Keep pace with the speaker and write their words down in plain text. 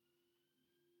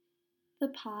The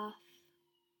path.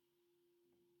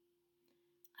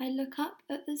 I look up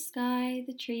at the sky,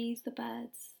 the trees, the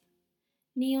birds.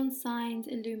 Neon signs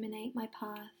illuminate my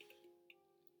path.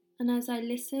 And as I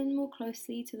listen more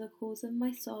closely to the calls of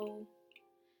my soul,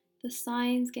 the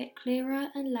signs get clearer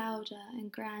and louder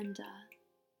and grander.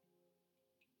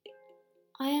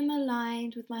 I am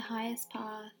aligned with my highest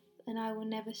path, and I will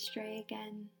never stray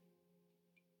again.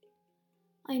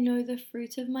 I know the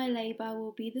fruit of my labour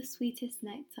will be the sweetest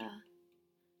nectar,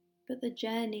 but the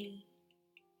journey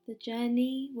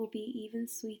will be even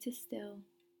sweeter still.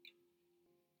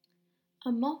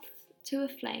 A moth to a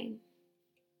flame.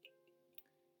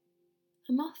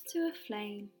 A moth to a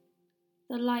flame,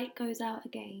 the light goes out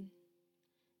again.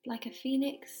 Like a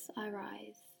phoenix, I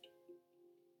rise.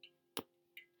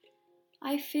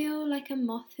 I feel like a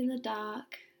moth in the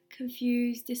dark,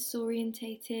 confused,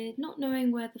 disorientated, not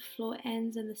knowing where the floor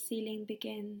ends and the ceiling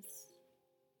begins.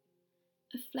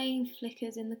 A flame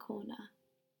flickers in the corner.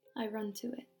 I run to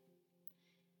it.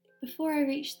 Before I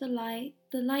reach the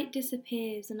light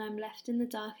disappears and I'm left in the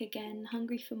dark again,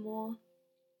 hungry for more.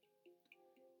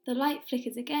 The light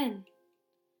flickers again.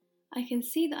 I can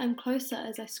see that I'm closer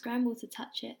as I scramble to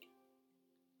touch it.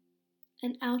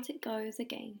 And out it goes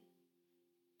again.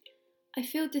 I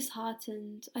feel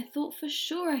disheartened. I thought for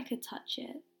sure I could touch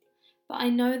it, but I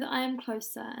know that I am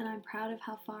closer and I'm proud of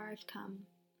how far I've come.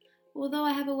 Although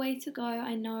I have a way to go,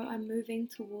 I know I'm moving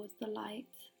towards the light.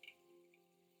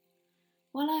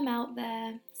 While I'm out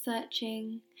there,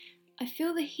 searching, I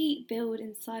feel the heat build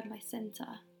inside my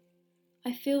centre.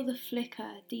 I feel the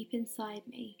flicker deep inside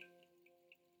me.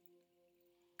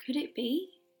 Could it be?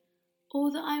 All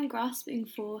that I'm grasping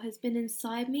for has been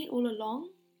inside me all along?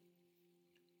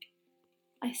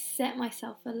 I set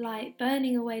myself alight,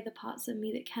 burning away the parts of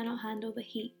me that cannot handle the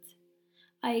heat.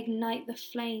 I ignite the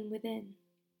flame within.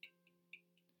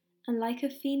 And like a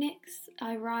phoenix,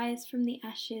 I rise from the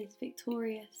ashes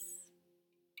victorious.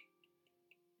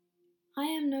 I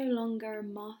am no longer a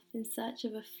moth in search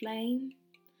of a flame.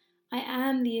 I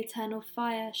am the eternal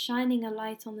fire shining a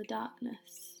light on the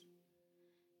darkness.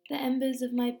 The embers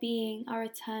of my being are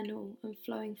eternal and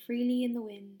flowing freely in the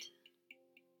wind.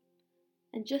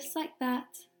 And just like that,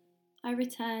 I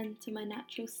return to my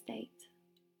natural state.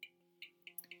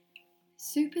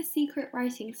 Super secret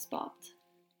writing spot.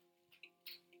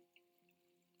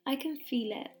 I can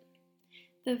feel it.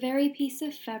 The very piece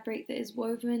of fabric that is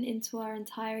woven into our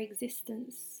entire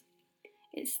existence.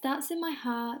 It starts in my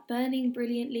heart, burning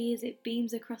brilliantly as it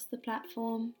beams across the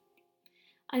platform.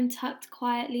 I'm tucked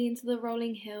quietly into the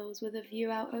rolling hills with a view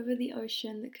out over the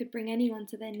ocean that could bring anyone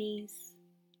to their knees.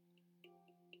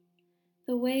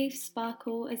 The waves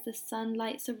sparkle as the sun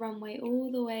lights a runway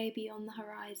all the way beyond the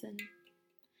horizon.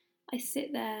 I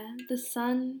sit there, the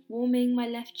sun warming my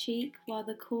left cheek while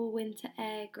the cool winter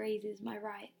air grazes my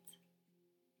right.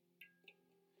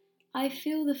 I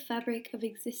feel the fabric of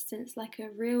existence like a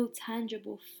real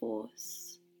tangible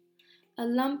force. A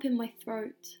lump in my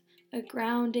throat, a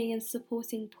grounding and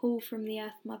supporting pull from the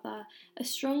Earth Mother, a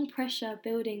strong pressure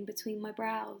building between my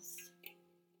brows.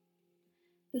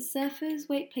 The surfers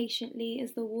wait patiently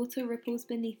as the water ripples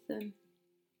beneath them.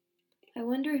 I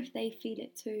wonder if they feel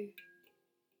it too.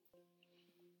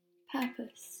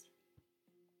 Purpose.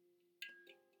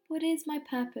 What is my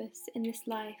purpose in this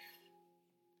life?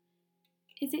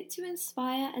 Is it to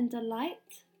inspire and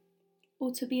delight,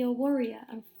 or to be a warrior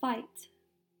and fight?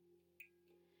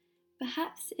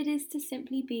 Perhaps it is to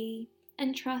simply be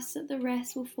and trust that the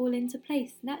rest will fall into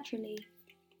place naturally.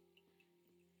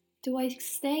 Do I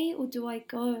stay or do I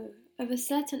go? Of a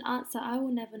certain answer I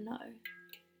will never know.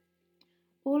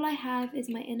 All I have is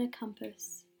my inner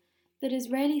compass that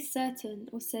is rarely certain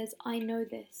or says I know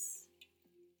this.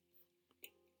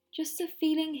 Just a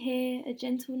feeling here, a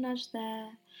gentle nudge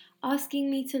there,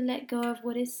 asking me to let go of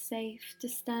what is safe, to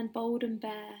stand bold and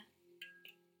bare.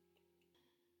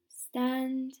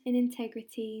 Stand in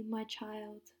integrity, my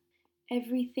child.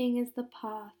 Everything is the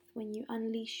path when you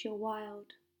unleash your wild.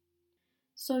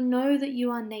 So know that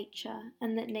you are nature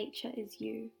and that nature is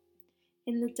you.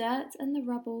 In the dirt and the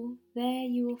rubble, there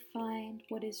you will find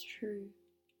what is true.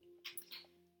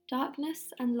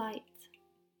 Darkness and light.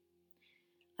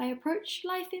 I approach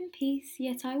life in peace,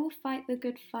 yet I will fight the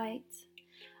good fight.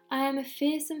 I am a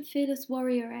fierce and fearless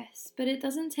warrioress, but it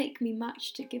doesn't take me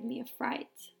much to give me a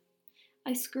fright.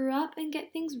 I screw up and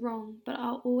get things wrong, but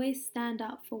I'll always stand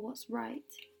up for what's right.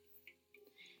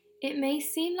 It may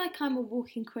seem like I'm a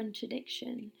walking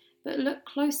contradiction, but look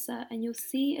closer and you'll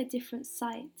see a different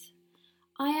sight.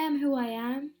 I am who I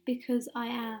am because I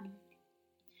am.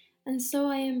 And so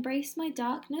I embrace my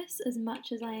darkness as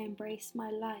much as I embrace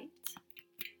my light.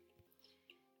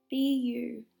 Be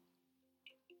you.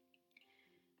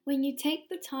 When you take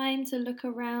the time to look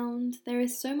around, there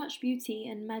is so much beauty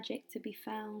and magic to be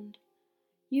found.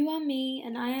 You are me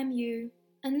and I am you,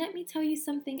 and let me tell you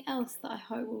something else that I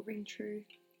hope will ring true.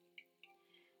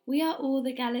 We are all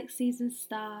the galaxies and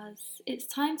stars. It's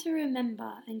time to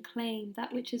remember and claim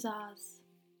that which is ours.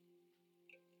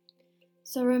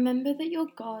 So remember that you're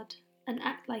God and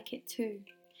act like it too.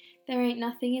 There ain't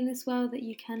nothing in this world that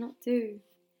you cannot do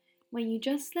when you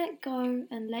just let go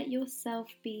and let yourself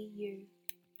be you.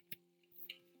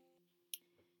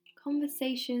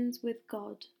 Conversations with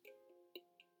God.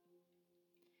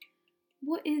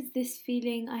 What is this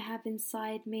feeling I have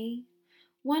inside me?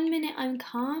 1 minute I'm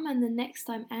calm and the next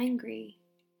I'm angry.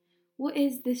 What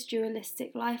is this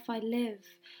dualistic life I live?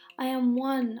 I am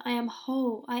one, I am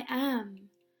whole, I am.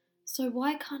 So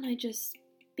why can't I just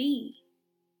be?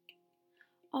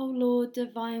 O Lord,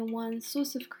 Divine One,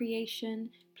 Source of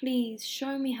creation, please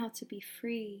show me how to be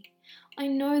free. I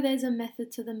know there's a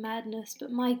method to the madness,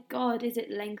 but my God, is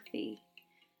it lengthy?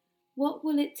 What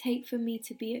will it take for me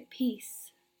to be at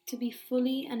peace, to be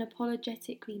fully and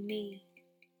apologetically me?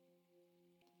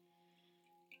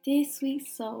 Dear sweet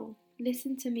soul,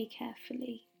 listen to me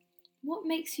carefully. What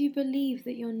makes you believe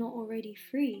that you're not already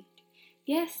free?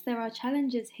 Yes, there are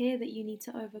challenges here that you need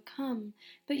to overcome,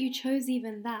 but you chose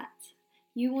even that.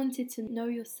 You wanted to know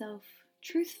yourself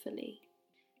truthfully.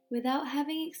 Without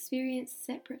having experienced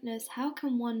separateness, how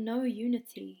can one know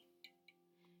unity?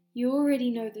 You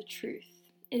already know the truth.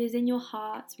 It is in your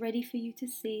heart, ready for you to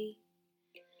see.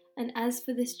 And as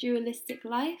for this dualistic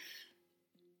life,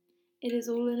 it is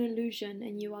all an illusion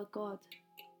and you are God.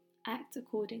 Act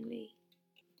accordingly.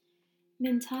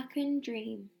 Mintakan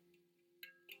dream.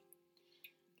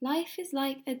 Life is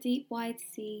like a deep wide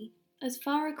sea, as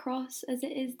far across as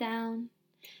it is down.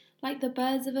 Like the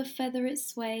birds of a feather it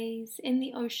sways in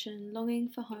the ocean, longing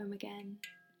for home again.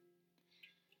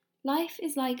 Life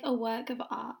is like a work of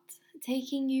art,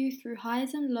 taking you through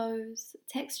highs and lows,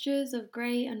 textures of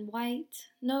grey and white,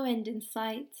 no end in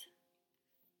sight.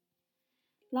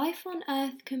 Life on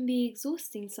earth can be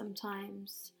exhausting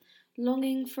sometimes,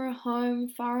 longing for a home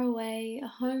far away, a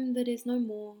home that is no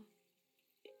more.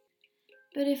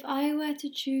 But if I were to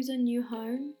choose a new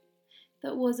home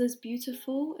that was as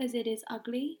beautiful as it is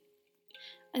ugly,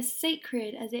 as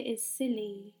sacred as it is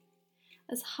silly,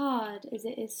 as hard as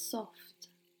it is soft,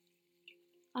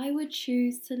 I would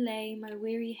choose to lay my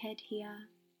weary head here.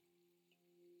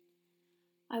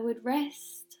 I would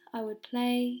rest, I would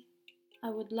play, I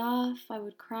would laugh, I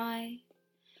would cry.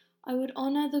 I would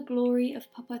honour the glory of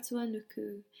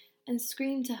Papatuanuku and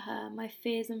scream to her my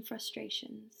fears and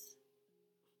frustrations.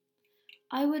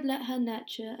 I would let her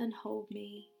nurture and hold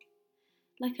me,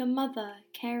 like a mother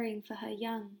caring for her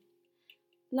young,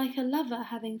 like a lover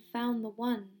having found the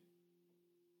one.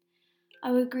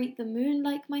 I would greet the moon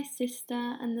like my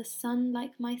sister and the sun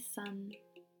like my son.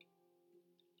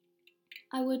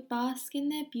 I would bask in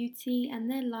their beauty and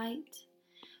their light,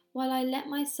 while I let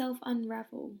myself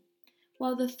unravel,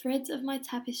 while the threads of my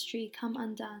tapestry come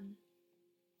undone.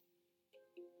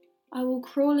 I will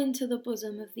crawl into the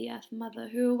bosom of the Earth Mother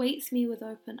who awaits me with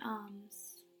open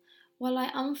arms, while I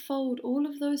unfold all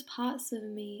of those parts of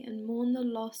me and mourn the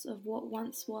loss of what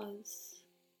once was.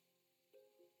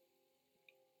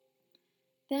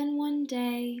 Then one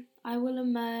day I will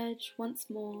emerge once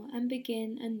more and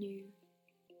begin anew,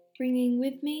 bringing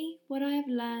with me what I have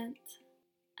learnt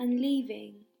and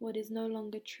leaving what is no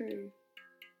longer true.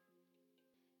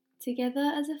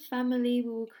 Together as a family we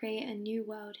will create a new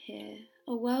world here,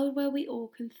 a world where we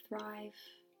all can thrive.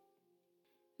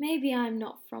 Maybe I'm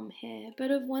not from here, but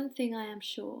of one thing I am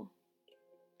sure.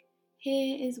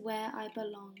 Here is where I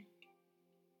belong.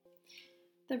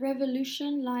 The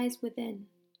revolution lies within.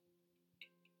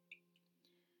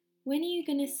 When are you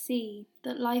going to see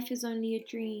that life is only a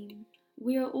dream?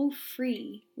 We are all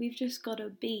free, we've just got to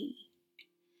be.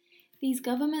 These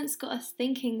governments got us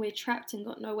thinking we're trapped and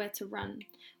got nowhere to run.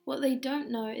 What they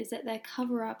don't know is that their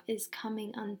cover-up is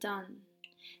coming undone.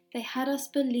 They had us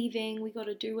believing we got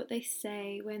to do what they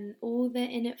say when all they're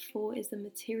in it for is the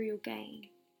material gain.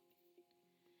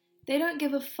 They don't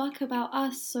give a fuck about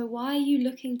us, so why are you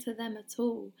looking to them at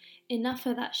all? Enough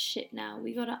of that shit now.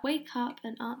 We gotta wake up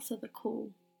and answer the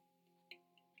call.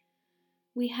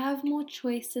 We have more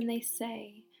choice than they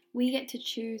say. We get to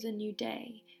choose a new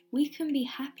day. We can be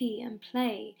happy and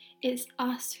play. It's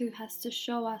us who has to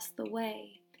show us the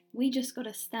way. We just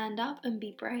gotta stand up and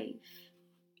be brave.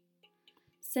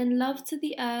 Send love to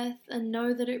the earth and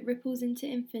know that it ripples into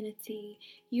infinity.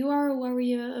 You are a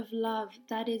warrior of love,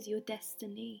 that is your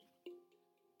destiny.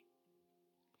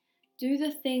 Do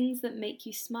the things that make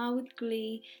you smile with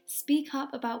glee. Speak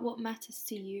up about what matters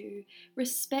to you.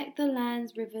 Respect the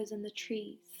lands, rivers, and the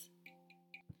trees.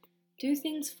 Do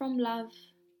things from love.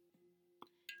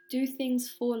 Do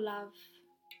things for love.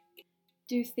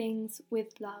 Do things with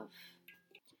love.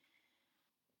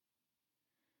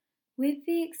 With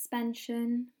the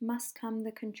expansion must come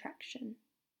the contraction.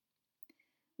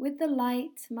 With the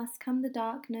light must come the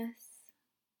darkness.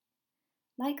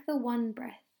 Like the one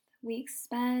breath, we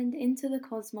expand into the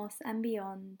cosmos and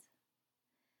beyond.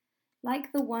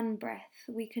 Like the one breath,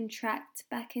 we contract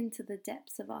back into the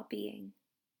depths of our being.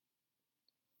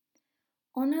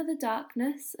 Honor the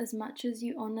darkness as much as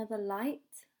you honor the light.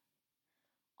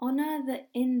 Honor the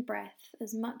in-breath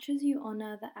as much as you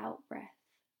honor the out-breath.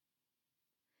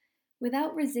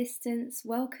 Without resistance,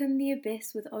 welcome the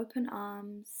abyss with open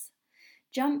arms.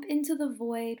 Jump into the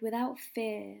void without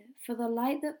fear, for the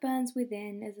light that burns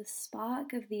within is a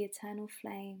spark of the eternal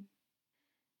flame.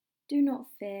 Do not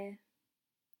fear.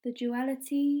 The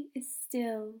duality is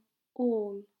still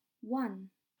all one.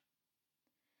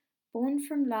 Born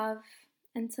from love,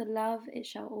 and to love it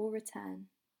shall all return.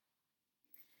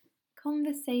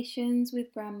 Conversations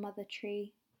with Grandmother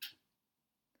Tree.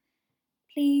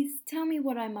 Please tell me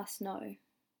what I must know.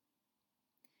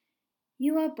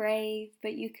 You are brave,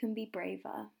 but you can be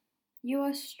braver. You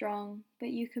are strong, but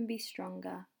you can be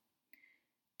stronger.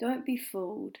 Don't be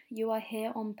fooled, you are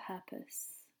here on purpose.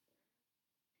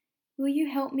 Will you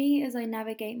help me as I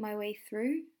navigate my way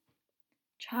through?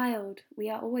 Child, we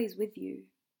are always with you.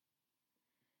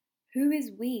 Who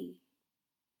is we?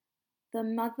 The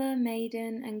Mother,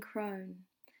 Maiden, and Crone.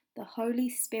 The Holy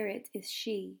Spirit is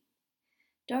she.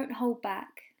 Don't hold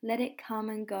back, let it come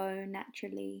and go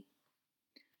naturally.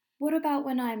 What about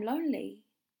when I am lonely?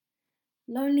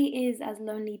 Lonely is as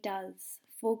lonely does.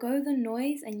 Forgo the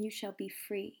noise and you shall be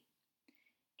free.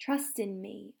 Trust in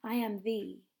me, I am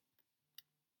thee.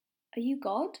 Are you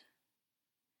God?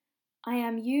 I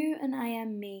am you and I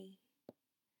am me.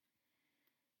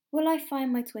 Will I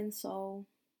find my twin soul?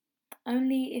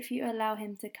 Only if you allow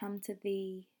him to come to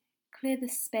thee. Clear the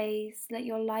space, let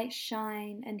your light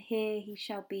shine, and here he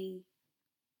shall be.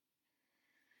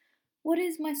 What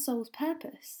is my soul's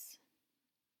purpose?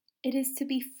 It is to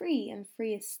be free and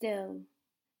freer still.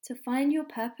 To find your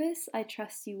purpose, I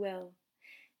trust you will.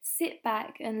 Sit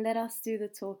back and let us do the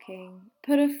talking.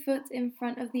 Put a foot in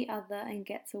front of the other and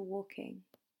get to walking.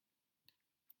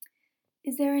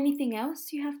 Is there anything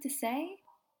else you have to say?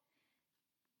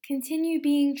 Continue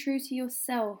being true to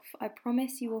yourself. I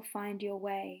promise you will find your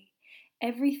way.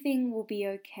 Everything will be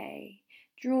okay.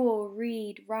 Draw,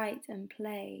 read, write, and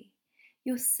play.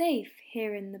 You're safe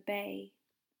here in the bay.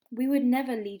 We would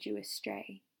never lead you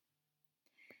astray.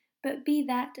 But be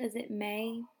that as it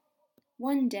may,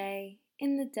 one day,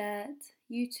 in the dirt,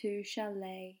 you too shall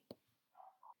lay.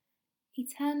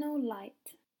 Eternal light.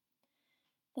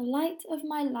 The light of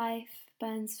my life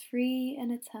burns free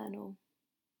and eternal.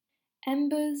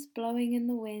 Embers blowing in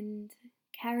the wind,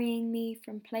 carrying me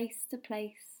from place to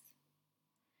place,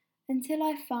 until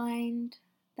I find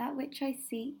that which I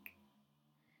seek,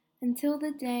 until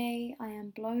the day I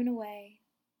am blown away,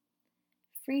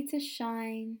 free to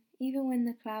shine even when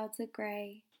the clouds are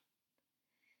grey,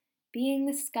 being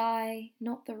the sky,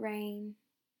 not the rain,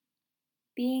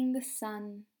 being the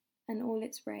sun and all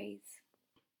its rays.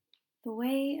 The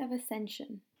way of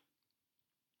ascension.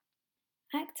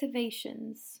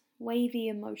 Activations, wavy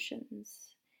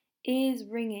emotions, ears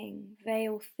ringing,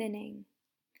 veil thinning,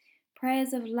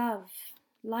 prayers of love,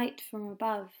 light from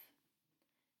above,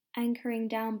 anchoring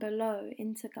down below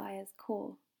into Gaia's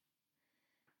core,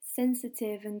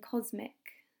 sensitive and cosmic,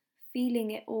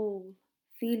 feeling it all,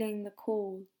 feeling the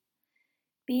call,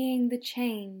 being the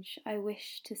change I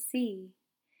wish to see,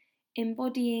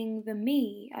 embodying the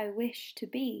me I wish to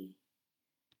be.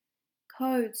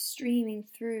 Codes streaming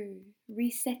through,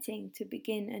 resetting to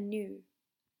begin anew.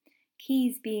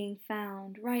 Keys being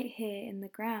found right here in the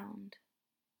ground.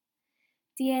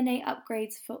 DNA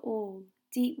upgrades for all,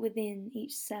 deep within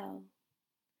each cell.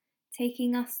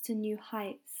 Taking us to new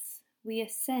heights, we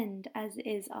ascend as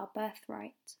is our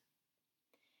birthright.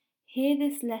 Hear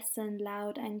this lesson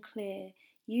loud and clear,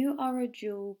 you are a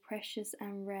jewel precious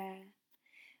and rare.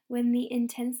 When the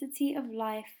intensity of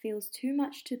life feels too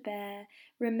much to bear,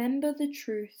 remember the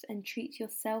truth and treat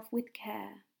yourself with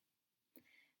care.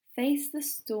 Face the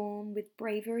storm with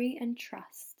bravery and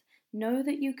trust. Know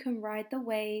that you can ride the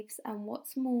waves, and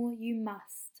what's more, you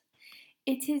must.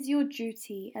 It is your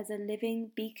duty as a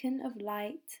living beacon of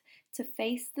light to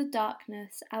face the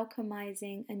darkness,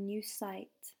 alchemizing a new sight.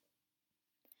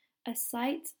 A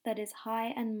sight that is high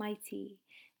and mighty,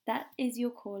 that is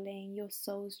your calling, your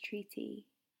soul's treaty.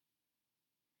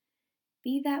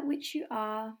 Be that which you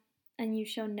are, and you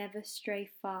shall never stray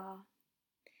far.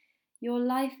 Your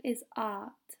life is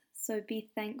art, so be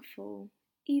thankful.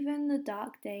 Even the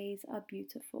dark days are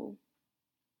beautiful.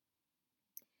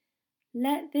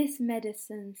 Let this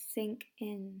medicine sink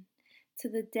in to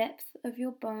the depth of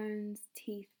your bones,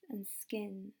 teeth, and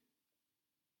skin.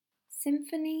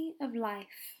 Symphony of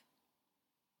life.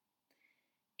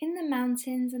 In the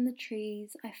mountains and the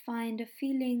trees, I find a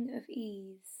feeling of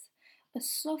ease, a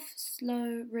soft,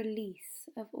 slow release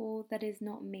of all that is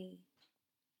not me.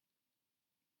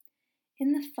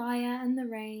 In the fire and the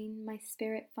rain, my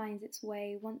spirit finds its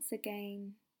way once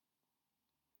again.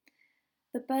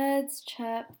 The birds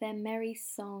chirp their merry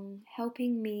song,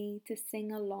 helping me to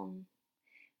sing along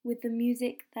with the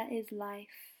music that is life.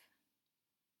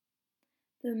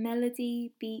 The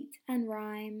melody, beat and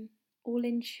rhyme, all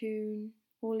in tune,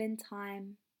 all in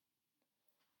time.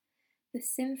 The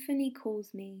symphony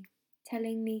calls me,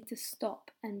 telling me to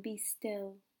stop and be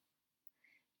still,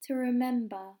 to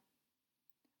remember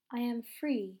I am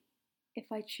free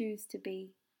if I choose to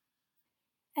be.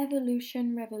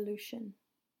 Evolution, revolution.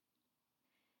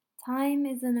 Time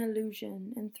is an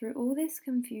illusion, and through all this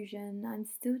confusion, I'm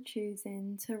still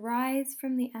choosing to rise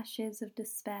from the ashes of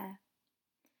despair,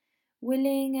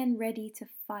 willing and ready to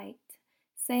fight,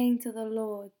 saying to the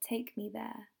Lord, take me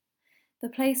there, the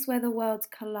place where the worlds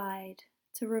collide,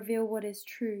 to reveal what is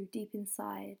true deep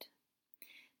inside.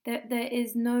 That there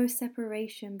is no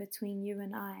separation between you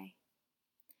and I.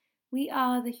 We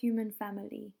are the human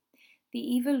family.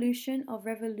 The evolution of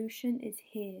revolution is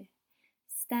here.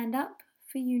 Stand up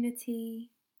for unity,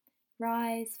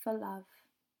 rise for love.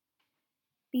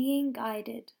 Being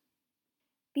guided.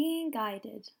 Being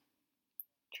guided.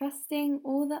 Trusting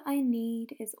all that I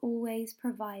need is always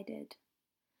provided.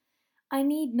 I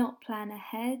need not plan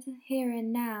ahead, here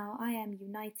and now I am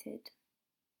united.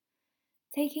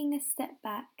 Taking a step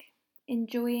back,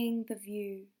 enjoying the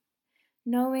view,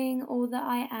 knowing all that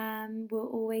I am will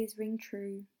always ring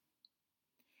true.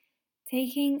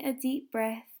 Taking a deep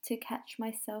breath to catch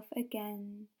myself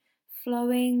again,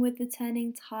 flowing with the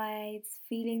turning tides,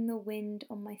 feeling the wind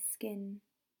on my skin.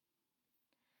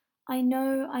 I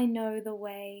know the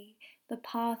way, the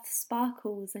path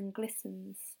sparkles and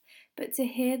glistens, but to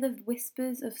hear the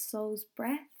whispers of soul's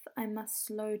breath, I must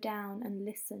slow down and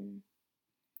listen.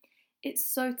 It's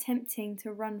so tempting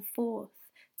to run forth,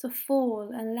 to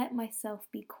fall and let myself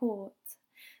be caught.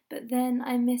 But then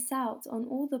I miss out on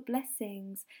all the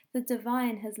blessings the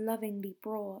divine has lovingly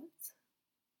brought.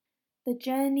 The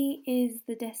journey is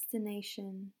the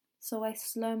destination, so I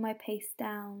slow my pace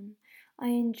down. I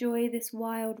enjoy this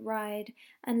wild ride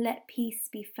and let peace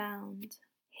be found.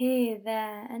 Here,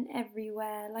 there, and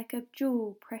everywhere, like a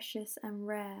jewel precious and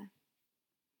rare.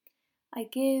 I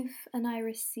give and I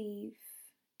receive,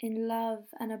 in love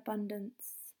and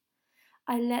abundance.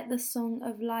 I let the song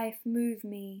of life move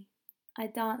me. I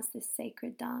dance this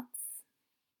sacred dance.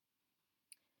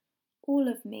 All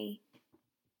of me.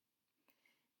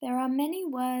 There are many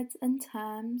words and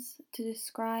terms to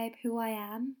describe who I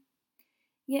am,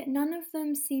 yet none of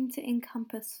them seem to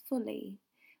encompass fully,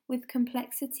 with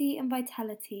complexity and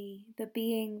vitality, the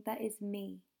being that is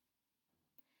me.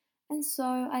 And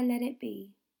so I let it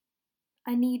be.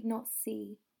 I need not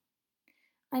see.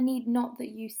 I need not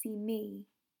that you see me.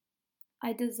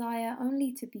 I desire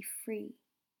only to be free.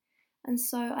 And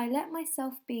so I let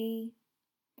myself be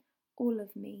all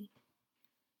of me.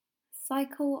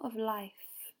 Cycle of life.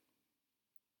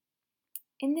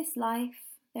 In this life,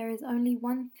 there is only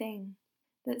one thing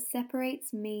that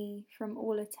separates me from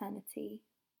all eternity.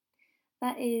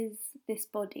 That is this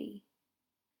body.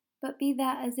 But be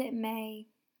that as it may,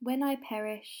 when I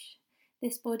perish,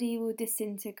 this body will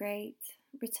disintegrate,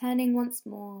 returning once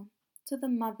more to the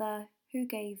mother who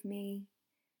gave me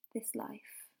this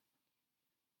life.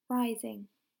 Rising.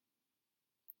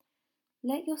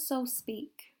 Let your soul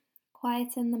speak,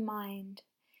 quieten the mind,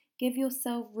 give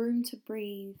yourself room to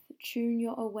breathe, tune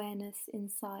your awareness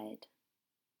inside.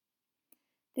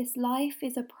 This life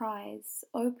is a prize,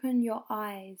 open your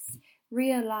eyes,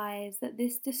 realize that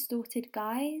this distorted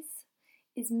guise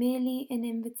is merely an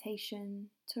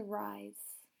invitation to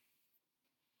rise.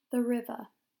 The river.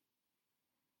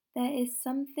 There is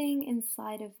something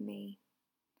inside of me.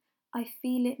 I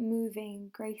feel it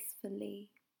moving gracefully.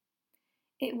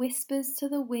 It whispers to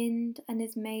the wind and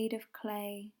is made of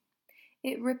clay.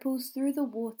 It ripples through the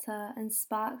water and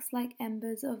sparks like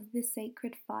embers of the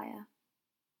sacred fire.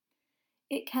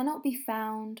 It cannot be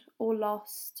found or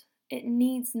lost. It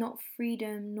needs not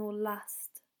freedom nor lust.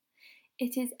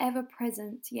 It is ever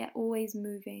present yet always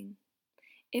moving.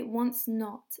 It wants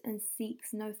not and seeks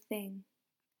no thing.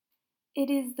 It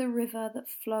is the river that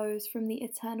flows from the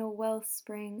eternal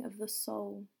wellspring of the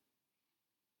soul,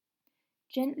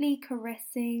 gently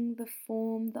caressing the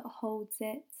form that holds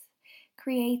it,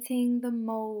 creating the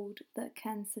mold that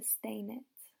can sustain it.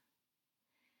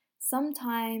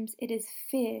 Sometimes it is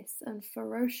fierce and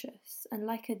ferocious, and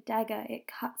like a dagger it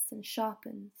cuts and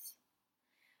sharpens.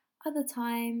 Other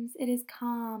times it is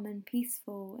calm and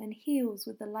peaceful and heals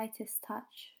with the lightest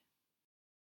touch.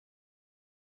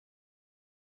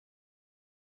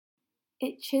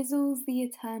 It chisels the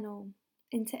eternal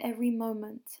into every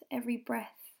moment, every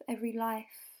breath, every life,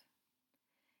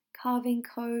 carving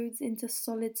codes into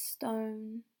solid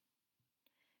stone,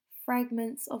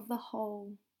 fragments of the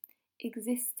whole,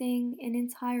 existing in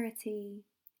entirety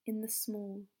in the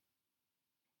small.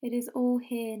 It is all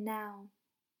here now.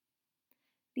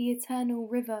 The eternal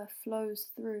river flows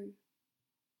through.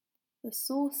 The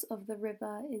source of the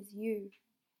river is you.